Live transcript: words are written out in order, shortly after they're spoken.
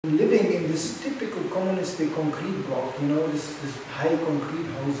living in this typical communistic concrete block, you know, this high concrete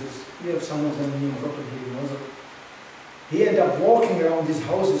houses. We have some of them in probably, you know. So he ended up walking around these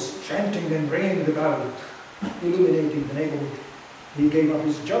houses, chanting and ringing the bell, illuminating the neighborhood. He gave up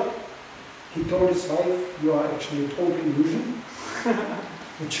his job. He told his wife, "You are actually a total illusion."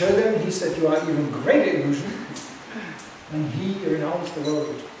 The children, he said, "You are even greater illusion." And he renounced the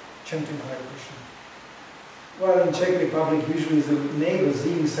world, chanting Hare Krishna. Well, in Czech Republic, usually the neighbor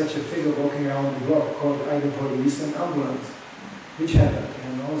seeing such a figure walking around the block called either police and ambulance, which happened to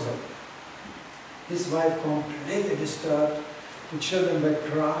him also. His wife completely disturbed. The children were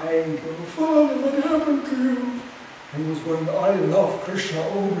crying, "Oh, Father, what happened to you?" And he was going, "I love Krishna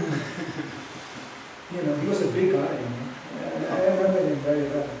only." You know, he was a big guy, you know. I remember him very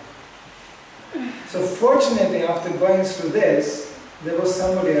well. So fortunately, after going through this, there was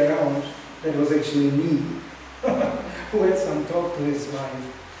somebody around that was actually me, who had some talk to his wife.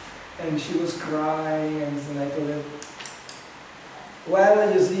 And she was crying, and then I told her,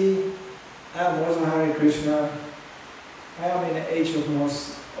 "Well, you see, I am also Hare Krishna. I am in the age of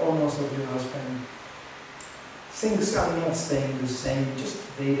almost of your husband. Things are not staying the same, just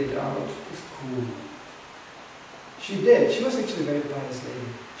wait it out, it's cool." She did. She was actually a very pious lady.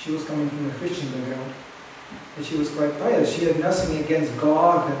 She was coming from a Christian background, but she was quite pious. She had nothing against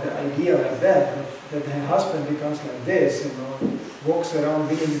God and the idea like that, but that her husband becomes like this, you know, walks around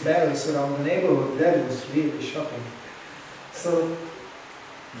being embarrassed around the neighborhood. That was really shocking. So,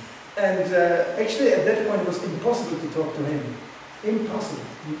 and actually at that point it was impossible to talk to him. Impossible.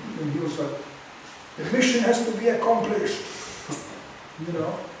 And he was like, "The mission has to be accomplished." You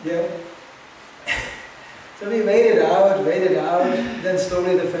know, yeah. So we waited out, then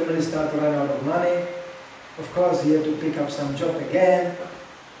slowly the family started to run out of money. Of course, he had to pick up some job again.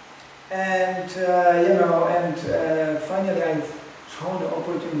 And, you know, and finally I found an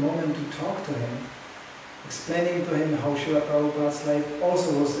opportune moment to talk to him, explaining to him how Srila Prabhupada's life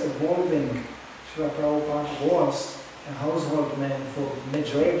also was evolving. Srila Prabhupada was a household man for the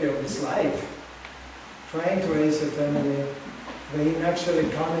majority of his life, trying to raise a family, where he naturally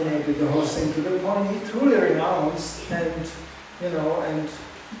culminated the whole thing to the point he truly renounced and, you know, and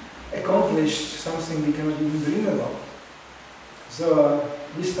accomplished something we cannot even dream about. So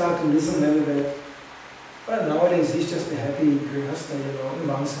we start to listen a little bit. Well, nowadays he's just a happy grihastha, you know, in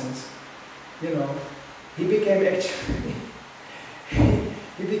one sense. You know, he became actually,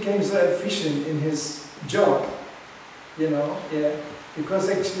 he became so efficient in his job, you know, yeah. Because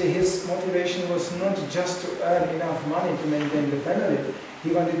actually his motivation was not just to earn enough money to maintain the family,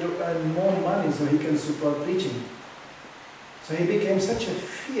 he wanted to earn more money so he can support preaching. So he became such a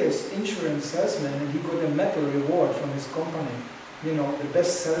fierce insurance salesman, and he got a medal reward from his company, you know, the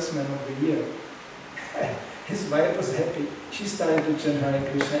best salesman of the year. His wife was happy. She started to chant Hare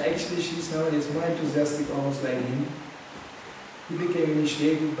Krishna. Actually she's nowadays more enthusiastic, almost like him. He became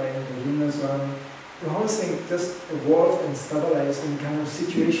initiated by Nectar Swami. The whole thing just evolved and stabilized in a kind of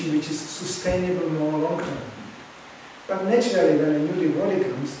situation which is sustainable more long term. But naturally, when a new devotee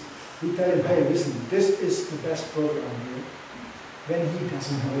comes, we tell him, "Hey, listen, this is the best program here." When he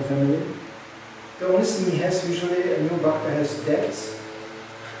doesn't have a family, the only thing he has usually, a new bhakta has debts,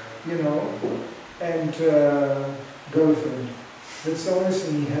 you know, and girlfriend. That's the only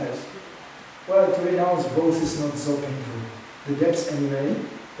thing he has. Well, to renounce both is not so painful. The debts anyway.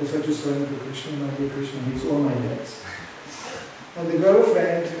 That's what you surrender to Krishna, my dear Krishna, he's all my debts. And the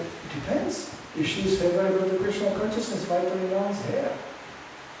girlfriend, it depends. If she's favorable to Krishna consciousness, why to renounce her?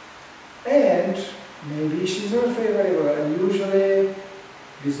 And maybe she's not favorable. And usually,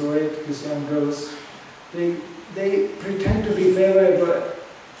 we saw it, these young girls, they pretend to be favorable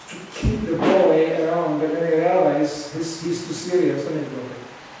to keep the boy around, but when they realize he's too serious, and it will be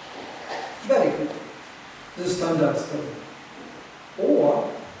very quick. The standard story. Or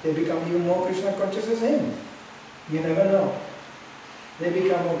they become even more Krishna conscious as him. You never know. They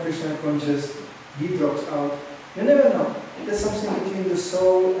become more Krishna conscious, he drops out. You never know. There's something between the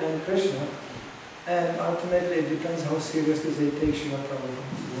soul and Krishna. And ultimately it depends how seriously they take Srila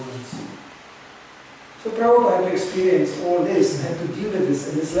Prabhupada's words. So Prabhupada had to experience all this and had to deal with this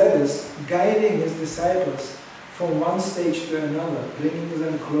in his letters, guiding his disciples from one stage to another, bringing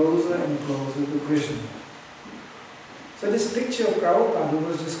them closer and closer to Krishna. So this picture of Prabhupada, who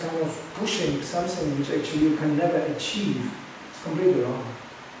was just kind of pushing something which actually you can never achieve, is completely wrong.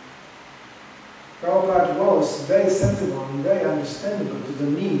 Prabhupada was very sensible and very understandable to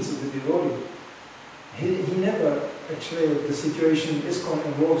the needs of the devotee. He never, actually, the situation in ISKCON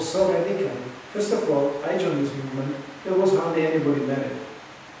evolved so radically. First of all, I joined this movement, there was hardly anybody married.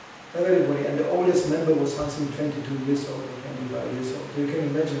 Everybody, and the oldest member was something 22 years old or 35 years old. You can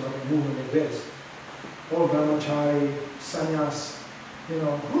imagine what a movement it is. All brahmachari, sannyas,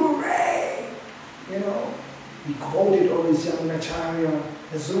 hooray! We quoted all this young acharya.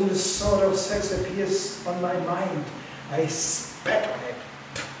 As soon as thought of sex appears on my mind, I spat on it.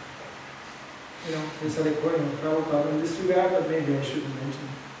 They started quoting Prabhupada in this regard, but maybe I shouldn't mention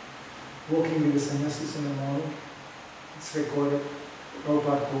it. Walking with the sannyasis in the morning, it's recorded.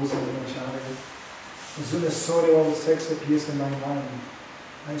 Prabhupada goes on the acharya. As soon as thought of sex appears in my mind,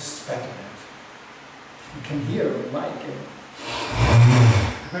 I spat on it. You can hear on the mic.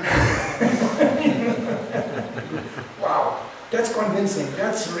 Wow, that's convincing.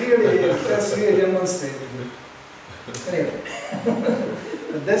 That's really demonstrated. Anyway,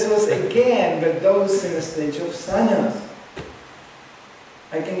 but this was again with those in a stage of sannyas.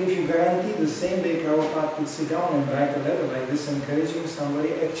 I can give you guarantee the same day Prabhupada could sit down and write a letter like this encouraging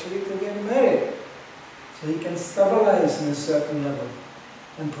somebody actually to get married. So he can stabilize in a certain level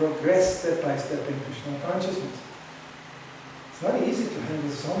and progress step by step in Krishna consciousness. It's not easy to handle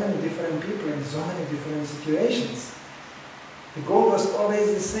so many different people in so many different situations. The goal was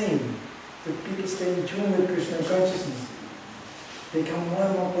always the same, that people stay in tune with Krishna consciousness. They come more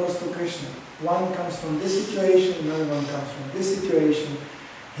and more close to Krishna. One comes from this situation, another one comes from this situation.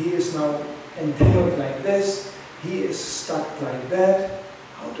 He is now entangled like this, he is stuck like that.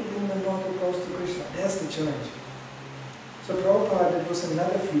 How to bring them more close to Krishna? That's the challenge. So Prabhupada, that was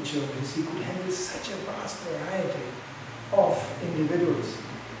another feature of his. He could handle such a vast variety of individuals.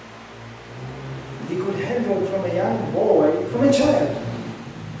 He could handle from a young boy, from a child.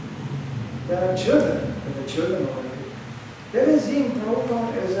 There are children, but the children already. They were seeing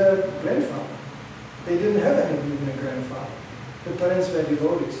Prabhupada as a grandfather. They didn't have even a grandfather. The parents were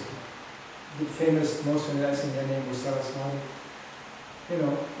devotees. The famous, most famous in their name was Saraswati.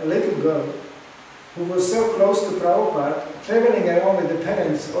 A little girl who was so close to Prabhupada, traveling around with the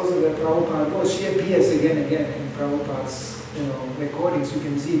parents, also where Prabhupada was. She appears again and again in Prabhupada's recordings. You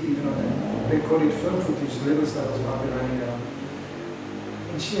can see it even on the recorded film footage, little Saraswati running around.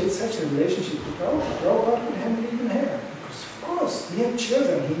 And she had such a relationship to Prabhupada. Prabhupada could handle even her. Because of course, he had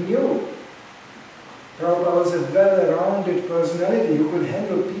children, he knew. Prabhupada was a well-rounded personality who could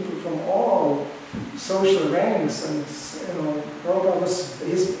handle people from all social ranks, and Prabhupada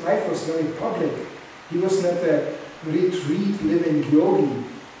his life was very public. He was not a retreat living yogi.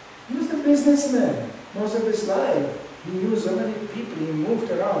 He was a businessman most of his life. He knew so many people, he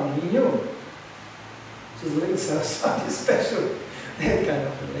moved around, he knew. So the little Saraswati is special, that kind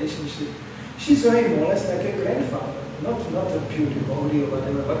of relationship. She saw him more or less like a grandfather, not a pure devotee or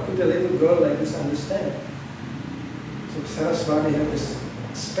whatever. What could a little girl like this understand? So Saraswati had this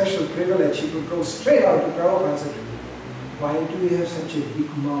special privilege. He could go straight out to Prabhupada and say, "Why do you have such a big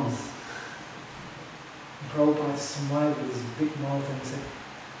mouth?" And Prabhupada smiled with his big mouth and said,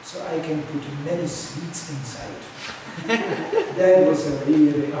 "So I can put many sweets inside." That was a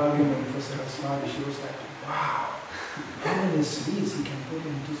really argument for Saraswati. She was like, "Wow, how many sweets he can put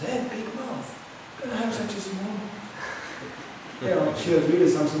into that big mouth? Can I have such a small mouth?" She had really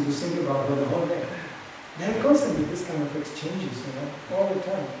something to think about for the whole day. They had constantly this kind of exchanges, all the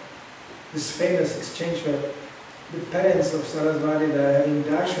time. This famous exchange where the parents of Saraswati were having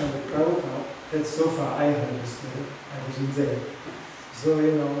darshan with Prabhupada. That's so far I understood. I wasn't there. So,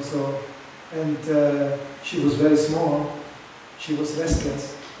 she was very small. She was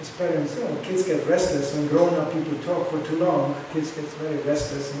restless. As parents, kids get restless when grown-up people talk for too long. Kids get very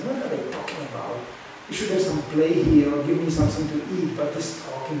restless. And what are they talking about? You should have some play here, or give me something to eat. But this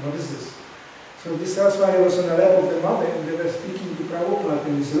talking, what is this? So this Saraswati was on the lap of the mother, and they were speaking to Prabhupada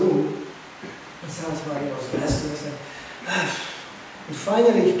in his room. And Saraswati was restless, and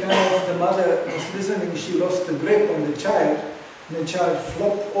finally, the mother was listening. She lost the grip on the child, and the child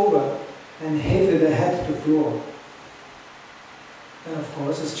flopped over and hit the head to the floor. And of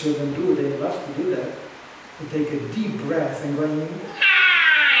course, as children do, they love to do that. They take a deep breath and go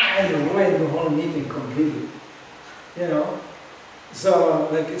and ruin the whole meeting completely. So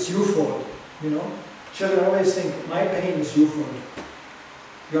like it's your fault. Children always think, my pain is your fault.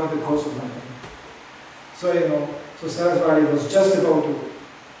 You are the cause of my pain. So Saraswati was just about to,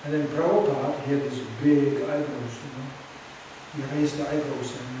 and then Prabhupada, he had these big eyebrows, He raised the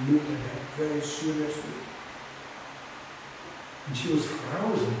eyebrows and looked at her very seriously. And she was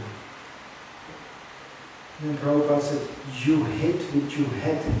frozen. And then Prabhupada said, "You hit with your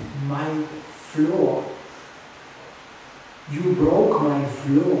head my floor. You broke my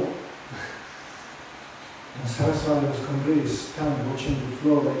floor." And Saraswati was completely stunned watching the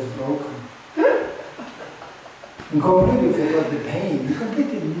floor that is broken. And completely forgot the pain. He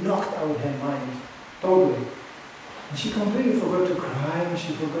completely knocked out her mind. Totally. And she completely forgot to cry, and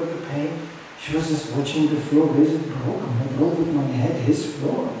she forgot the pain. She was just watching the floor. Is it broken? I broke with my head, his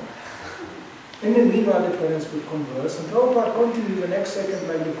floor. And then meanwhile the parents would converse, and Prabhupada continued the next second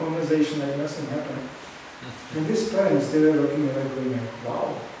like the conversation, like nothing happened. And these parents, they were looking at her going like,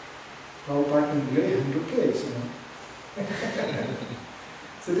 wow, Prabhupada can really handle kids, you know.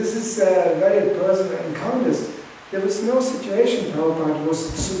 So this is very personal encounters. There was no situation Prabhupada was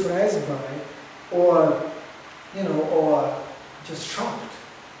surprised by, or, you know, or just shocked.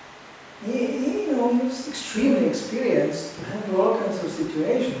 He was extremely experienced to handle all kinds of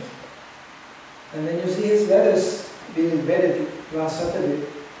situations. And then you see his letters being read last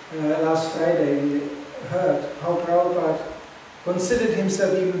Friday, we heard how Prabhupada considered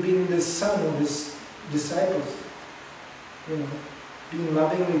himself even being the son of his disciples. You know, being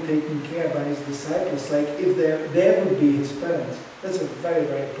lovingly taken care by his disciples, like if there would be his parents. That's a very,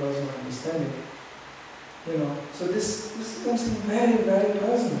 very personal understanding. You know, so this is something very, very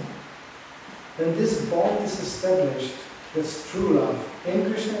personal. When this bond is established, that's true love, in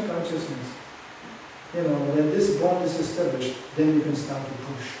Krishna consciousness, you know, when this bond is established, then you can start to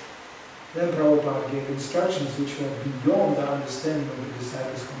push. Then Prabhupada gave instructions which were beyond the understanding of the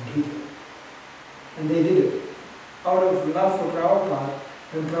disciples completely. And they did it. Out of love for Prabhupada,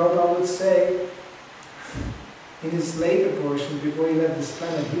 when Prabhupada would say, in his later portion, before he left this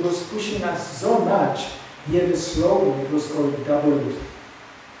planet, he was pushing us so much, he had a slogan, it was called double it.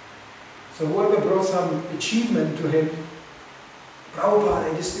 So whoever brought some achievement to him,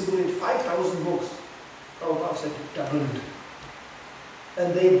 Prabhupada, I distributed 5,000 books. Prabhupada said, double it.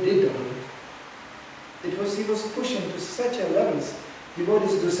 And they did double it. He was pushing to such a levels,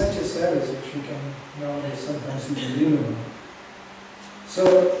 devotees do such a service, which we can nowadays sometimes even dream about. So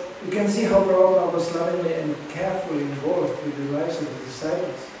you can see how Prabhupada was lovingly and carefully involved with the lives of the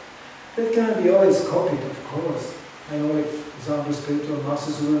disciples. That cannot be always copied, of course. I know, like, example, spiritual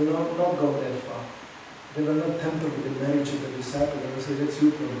masters who will not go that far. They will not temper with the marriage of the disciple. They will say, that's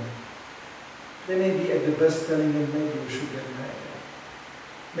your problem. They may be at the best telling him, maybe you should get married.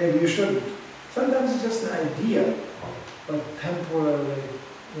 Maybe you shouldn't. Sometimes it's just an idea, but temporary,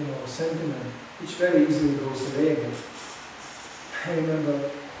 you know, sentiment, which very easily goes away again. I remember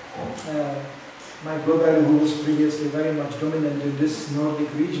my brother, who was previously very much dominant in this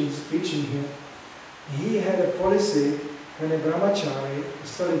Nordic regions, preaching here, he had a policy when a brahmachari, a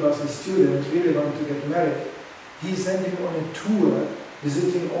celibacy student, really wanted to get married. He sent him on a tour,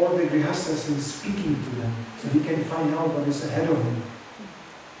 visiting all the grihasthas and speaking to them, so he can find out what is ahead of him.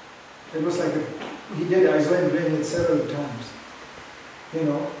 It was like he did, I saw him doing it several times. You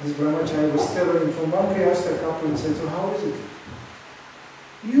know, this brahmachari was traveling from one grihastha couple and said, so how is it?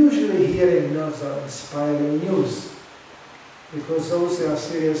 Usually hearing notes are inspiring news, because those who are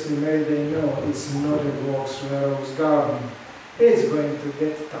seriously married, they know it's not a walks rose garden. It's going to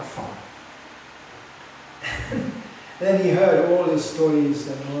get tougher. Then he heard all the stories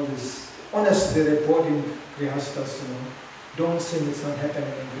and all this, honestly reporting grihasthas, you know, don't think it's not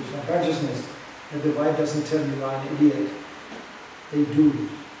happening in Krishna consciousness, that the wife doesn't tell you are an idiot. They do.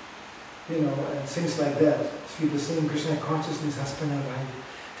 You know, and things like that. People saying Krishna consciousness, husband and wife,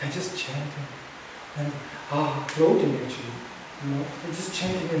 they're just chanting and floating actually. You know, they're just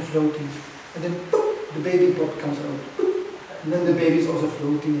chanting and floating. And then boop, the baby pop comes out. Boop, and then the baby's also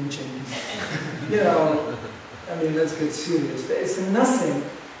floating and chanting. You know, I mean, let's get serious. There's nothing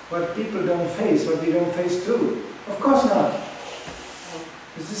what people don't face, what we don't face too. Of course not.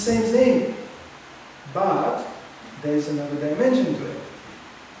 It's the same thing. But there's another dimension to it.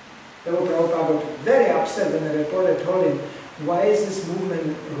 Prabhupada got very upset when a reporter told him, why is this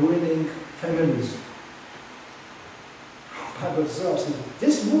movement ruining families? Prabhupada got so upset.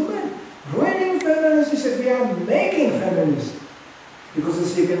 This movement? Ruining families? He said, we are making families. Because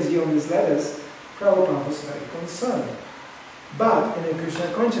as you can see on these letters, Prabhupada was very concerned. But in a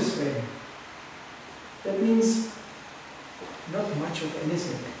Krishna conscious way. That means not much of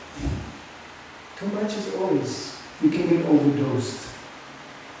anything. Too much is always, you can get overdosed.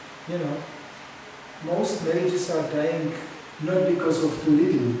 You know, most marriages are dying not because of too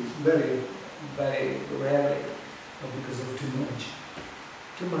little, very, very rarely, but because of too much.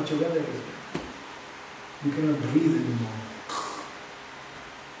 Too much of everything. You cannot breathe anymore.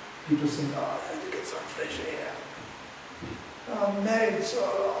 People think, oh, I have to get some fresh air. I'm married so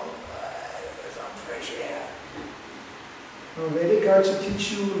long, I have to get some fresh air. Now, Vedic culture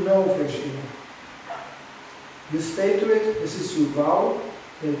teach you no fresh air. You stay to it, this is your vow,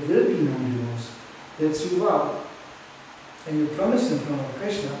 there will be no divorce. That's your vow. And you promise in front of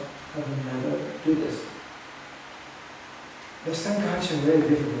Krishna, I will never do this. Western culture is very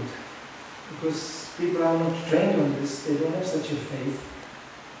difficult, because people are not trained on this, they don't have such a faith,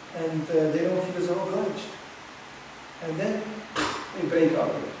 and they don't feel so obliged. And then they break out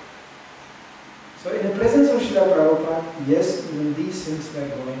of it. So in the presence of Srila Prabhupada, yes, even these things were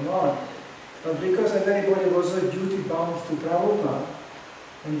going on. But because everybody was so duty-bound to Prabhupada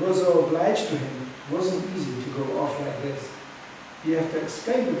and was so obliged to him, it wasn't easy to go off like this. You have to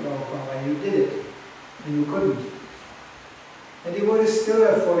explain to Prabhupada why you did it, and you couldn't. And devotees still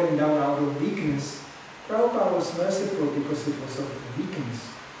are falling down out of weakness. Prabhupada was merciful because it was of weakness.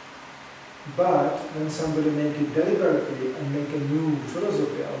 But when somebody make it deliberately and make a new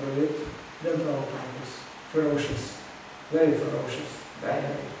philosophy out of it, then Prabhupada was ferocious, very ferocious, very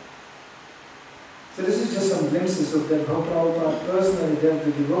heavy. So this is just some glimpses of that, how Prabhupada personally dealt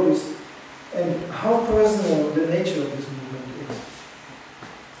with devotees and how personal the nature of this movement is.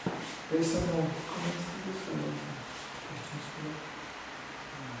 There is some more comments to this or questions for that?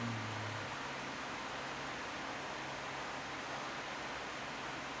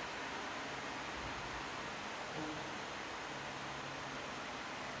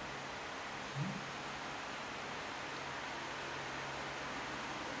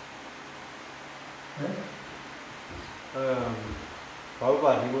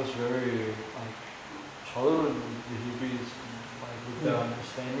 Prabhupada, he was very tolerant with the hippies, with their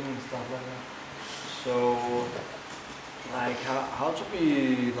understanding and stuff like that. So, how to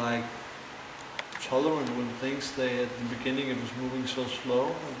be tolerant when things at the beginning it was moving so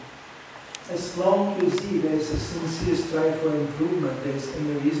slow? As long as you see there's a sincere strive for improvement, there's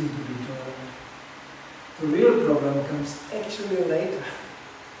any reason to be tolerant. The real problem comes actually later.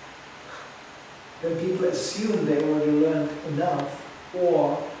 When people assume they already learned enough,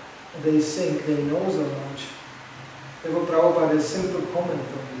 or they think they know so much. Therefore Prabhupada has a simple comment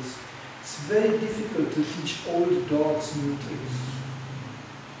on this. It's very difficult to teach old dogs new tricks,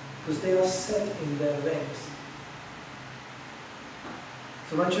 because they are set in their ways.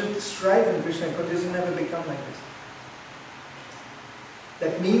 So one should strive in Krishna consciousness and never become like this.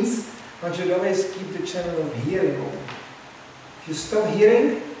 That means one should always keep the channel of hearing open. If you stop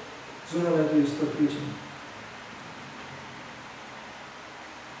hearing, sooner or later you stop preaching.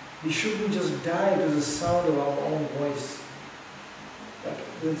 We shouldn't just die to the sound of our own voice.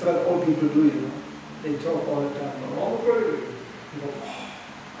 That's what all people do, you know. They talk all the time. Oh,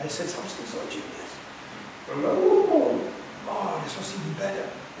 I said something so genius. Oh, this was even better.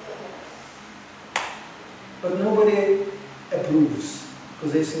 But nobody approves,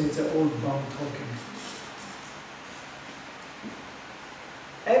 because they think it's an old bound talking.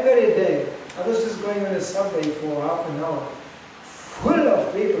 Every day, I was just going on a subway for half an hour, full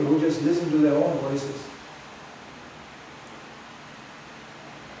of people who just listen to their own voices.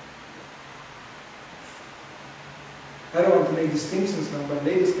 I don't want to make distinctions now, but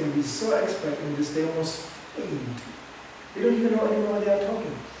ladies can be so expert in this, they almost faint. They don't even know anymore what they are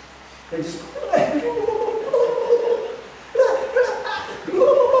talking. They just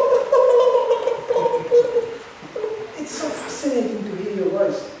it's so fascinating to hear your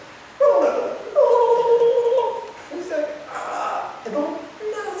voice. It's like, about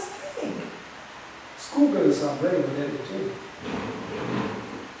nothing. Schoolgirls are very good at it too.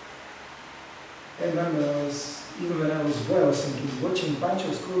 I remember even when I was a boy, I was thinking, watching a bunch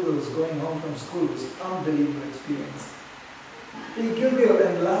of schoolgirls going home from school was an unbelievable experience. They giggle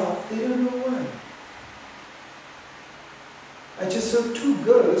and laugh, they don't know why. I just saw two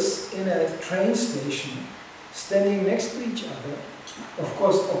girls in a train station standing next to each other, of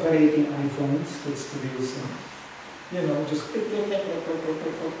course operating iPhones, that's the real thing. You know, just click, click, click, click, click, click,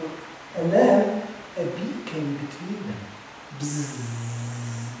 click, click. And then a bee came between them. Bzzz.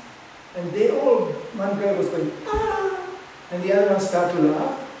 And they all, one girl was going, ah, and the other one started to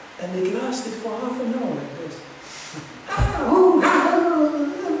laugh, and it lasted for half an hour like this. Ah, ooh, ah,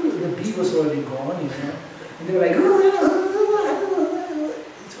 the bee was already gone, you know, and they were like, it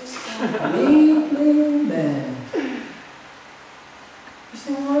was completely mad. You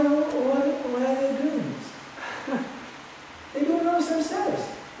say, why are they doing this? They don't know themselves.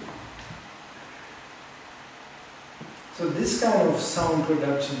 So this kind of sound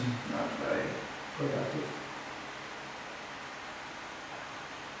production, not very productive.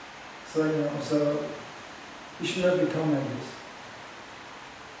 So, you know, so you should not become like this.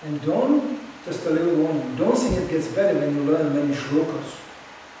 And don't, just a little warning, don't think it gets better when you learn many shlokas.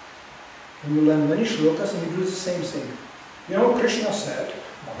 When you learn many shlokas and you do the same thing. You know, Krishna said,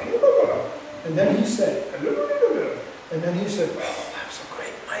 and then he said, and then he said, oh, I'm so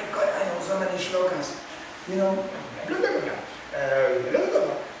great, my God, I know so many shlokas. You know,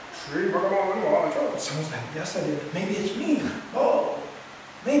 sounds like yesterday, maybe it's me. Oh,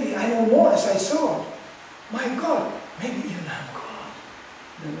 Maybe I know more as I saw. My God, maybe even I'm God.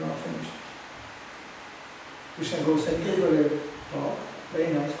 Then we're all finished. Krishna goes, thank you for the talk.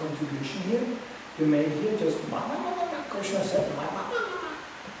 Very nice contribution here. You made here just Krishna said,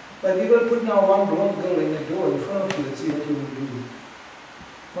 but we will put now one blonde girl in the door in front of you and see what you will do.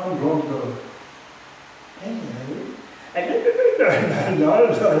 One blonde girl.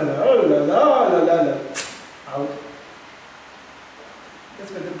 Out.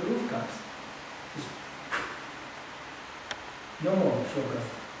 That's where the proof comes. No more shlokas.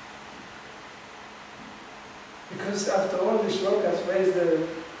 Because after all the shlokas,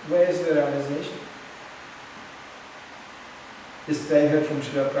 where is the realization? Yesterday I heard from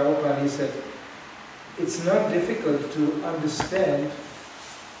Srila Prabhupada, he said, it's not difficult to understand,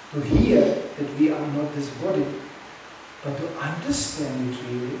 to hear that we are not this body, but to understand it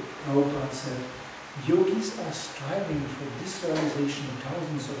really. Prabhupada said, yogis are striving for this realization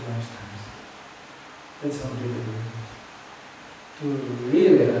thousands of lifetimes. That's how difficult it is. To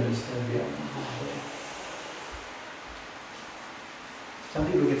really understand we are not this body. Some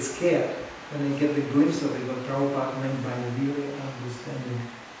people get scared when they get the glimpse of it, what Prabhupada meant by really understanding.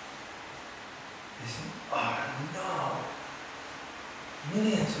 They say, oh no,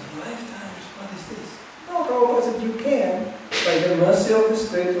 millions of lifetimes, what is this? No, Prabhupada said you can, by the mercy of the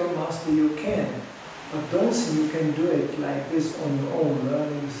spiritual master you can. But don't think you can do it like this on your own,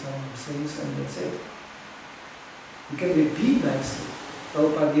 learning some things and that's it. You can repeat nicely.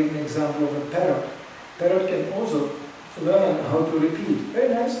 Prabhupada gave an example of a parrot. Parrot can also learn how to repeat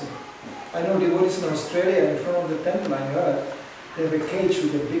very nicely. I know devotees in Australia, in front of the temple, I heard, they have a cage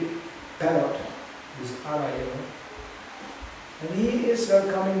with a big parrot, this ara, you know. And he is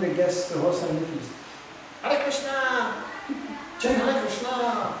welcoming the guests, the host and the feast. Hare Krishna! Jai Hare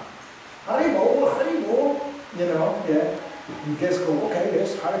Krishna! Hari Bol, you know, yeah. And guests go, okay,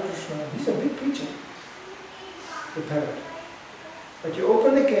 yes, Hare Krishna. He's a big preacher, the parrot. But you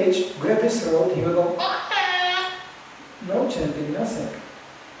open the cage, grab his throat, he will go, no chanting, nothing.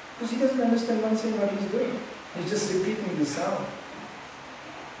 Because he doesn't understand one thing what he's doing. He's just repeating the sound.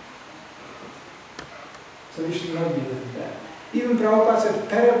 So we should not be like that. Even Prabhupada said,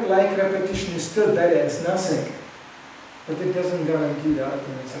 parrot-like repetition is still better as nothing. But it doesn't guarantee the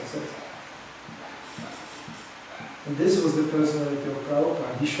ultimate success. And this was the personality of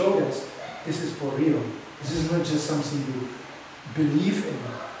Prabhupada. He showed us, this is for real. This is not just something you believe in.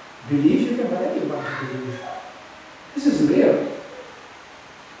 Believe you can whatever you want to believe. This is real.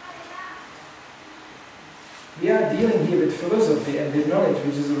 We are dealing here with philosophy and with knowledge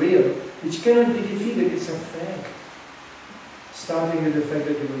which is real, which cannot be defeated, it's a fact. Starting with the fact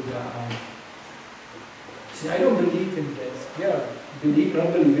that you will die. See, I don't believe in death. Yeah, believe,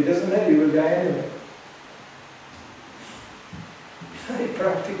 not believe, it doesn't matter, you will die anyway. Very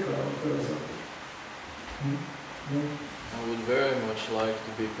practical philosophy. I would very much like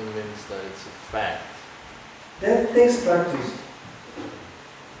to be convinced that it's a fact. That takes practice.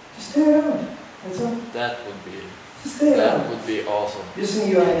 Just stay around. That's all. That would be. Just stay around. That would be awesome. You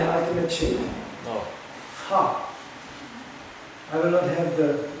think you are in the ultimate shape? No. Ha! I will not have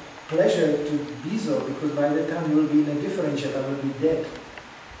the pleasure to be so, because by the time you will be in a different shape, I will be dead,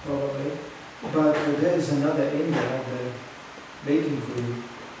 probably. But there is another angel out there waiting for you.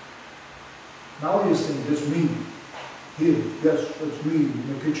 Now you think, that's me. Here, yes, that's me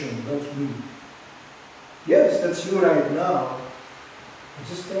in the kitchen, that's me. Yes, that's you right now. But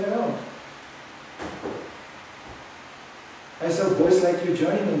just stay around. I saw boys like you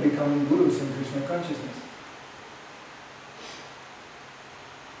joining and becoming gurus in Krishna consciousness.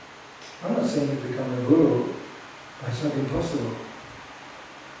 I'm not saying you become a guru, but it's not impossible.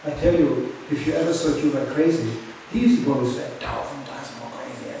 I tell you, if you ever thought you were crazy, these boys are 1,000 times more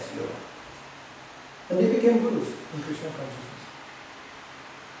crazy as you. And they became gurus in Krishna consciousness.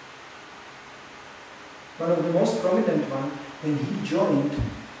 One of the most prominent ones, when he joined,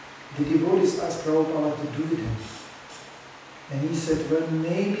 the devotees asked Prabhupada to do with him. And he said, well,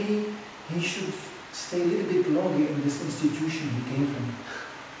 maybe he should stay a little bit longer in this institution he came from.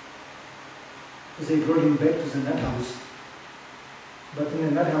 Because they brought him back to the nut house. But in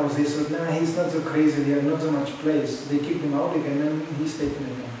the nut house they said, nah, he's not so crazy, they have not so much place. They kicked him out again and he stayed in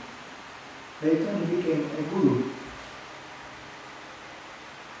again. Later on he became a guru.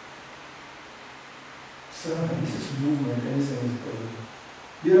 So this is movement, anything is possible.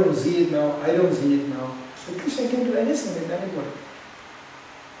 You don't see it now, I don't see it now. But Krishna can do anything with anybody.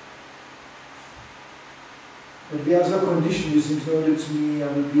 But we are so conditioned, you think, no, that's me, I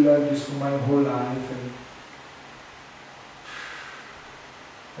will be like this for my whole life.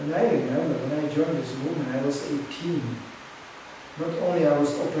 And I remember when I joined this movement, I was 18. not only I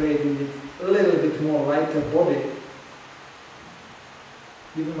was operating with a little bit more lighter body,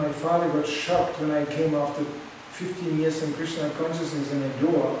 even my father got shocked when I came after 15 years in Krishna consciousness in a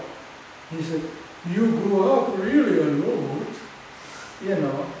door. He said, "You grew up really a lot, you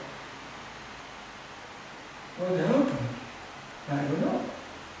know." What happened? I don't know.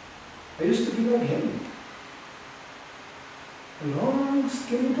 I used to be like him. A long,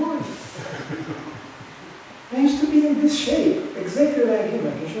 skinny boy. I used to be in this shape, exactly like him.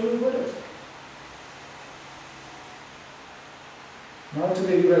 I can show you photos. Now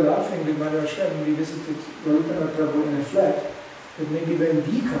today we were laughing with Manidhara when we visited Prabhu in a flat, that maybe when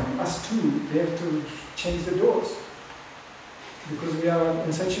we come, us too, they have to change the doors. Because we are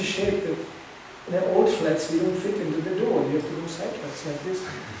in such a shape that in the old flats we don't fit into the door. You have to go sideways like this.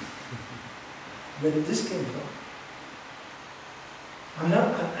 Where did this came from?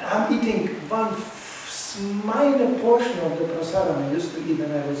 I'm eating one minor portion of the prasadam I used to eat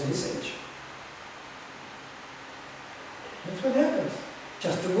when I was his age. That's what happens.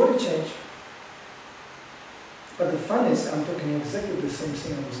 Just the body change. But the fun is, I'm talking exactly the same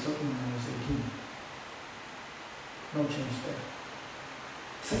thing I was talking when I was 18. No change there.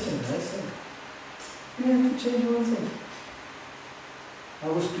 Such a nice thing. You have to change one thing. I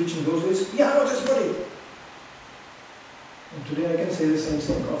was preaching those days, yeah, not this body. And today I can say the same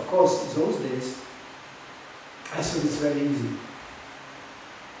thing. Of course, those days, I thought it's very easy.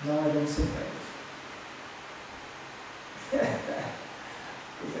 Now I don't think like it.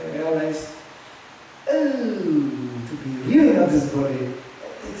 Because I realized, to be really not this body, it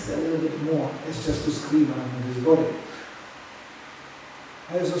takes a little bit more. It's just to scream out in this body.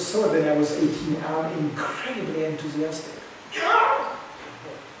 I also saw that I was 18, I'm incredibly enthusiastic. Yeah!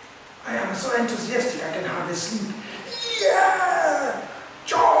 I am so enthusiastic I can hardly sleep. Yeah!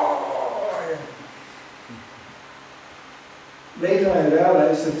 Joy! Later I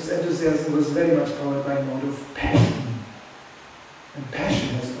realized that this enthusiasm was very much powered by a mode of passion. And passion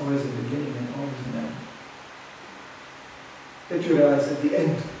has always a beginning and always an end. That you realize at the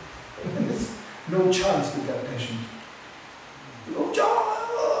end, there's no chance with that passion. You go, joy!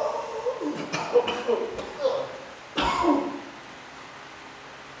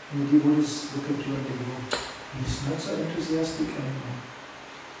 And the devotees look at you and they go, he's not so enthusiastic anymore.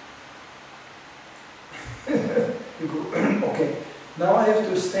 You go, okay, now I have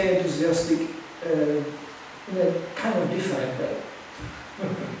to stay enthusiastic in a kind of different way.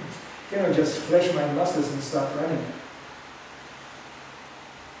 Cannot just flesh my muscles and start running.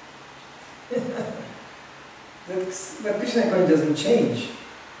 That Krishna consciousness doesn't change.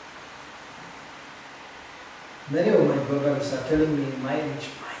 Many of my brothers are telling me in my age,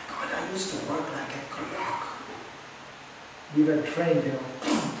 my God, I used to work like a clock. We were trained, you know.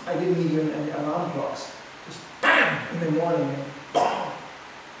 I didn't need even any alarm clocks. Just bam in the morning and BAM!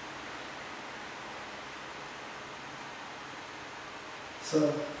 So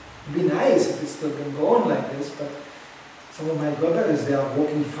it'd be nice if it still can go on like this, but some of my brothers, they are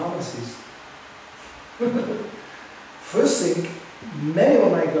walking pharmacies. First thing, many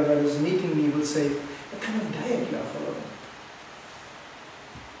of my brothers meeting me would say, what kind of diet you are following?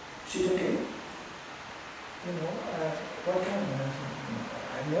 Is it okay? You know, what kind of diet?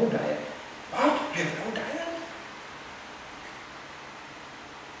 I have no diet. What? You have no diet?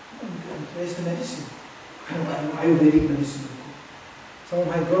 Where's the medicine? Ayurvedic medicine. Some of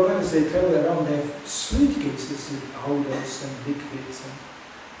my brothers, they travel around, they have suitcases with powders and liquids.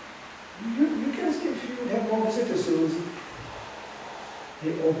 And you can see if you would have more visitors,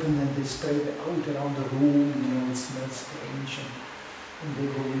 they open and they spread out around the room, you know, it smells strange, and they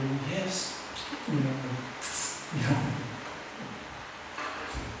go in, yes, you know.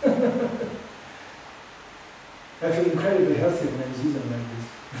 I feel incredibly healthy when I see them like this,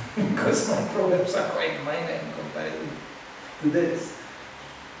 because my problems are quite minor in comparison to this.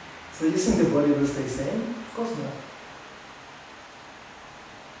 So you think the body will stay same? Of course not.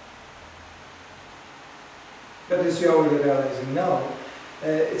 But as you're already realizing now,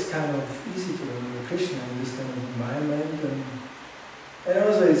 it's kind of easy to remember Krishna in this kind of environment, and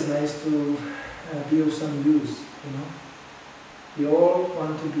also it's nice to be of some use, you know. We all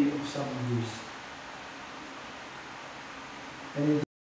want to be of some use. And